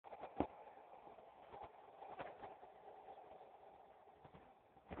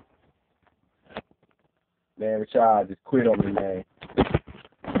Man, Rashad just quit on me, man.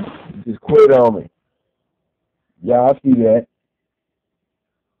 Just quit on me. Y'all see that.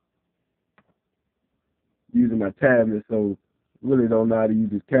 Using my tablet, so really don't know how to use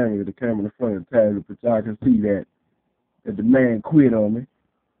this camera. The camera in the front of the tablet, but y'all can see that the man quit on me.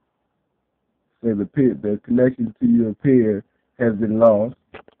 So the connection to your peer has been lost.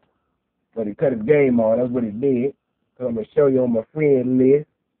 But he cut his game on. That's what he did. So I'm going to show you on my friend list.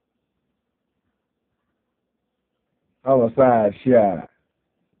 Homicide shot.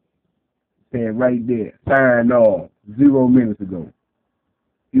 Saying right there. Signed off 0 minutes ago.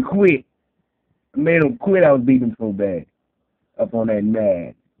 You quit. I made him quit. I was beating him so bad. Up on that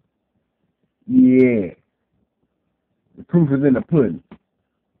mad. Yeah. The proof is in the pudding.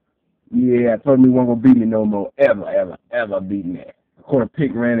 Yeah, I told him he wasn't going to beat me no more. Ever beating that. I caught a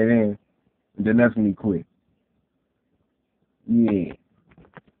pick, ran it in, and then that's when he quit. Yeah.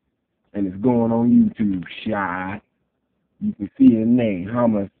 And it's going on YouTube, Shy. You can see his name,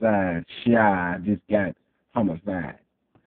 Homicide Shy. Just got homicide.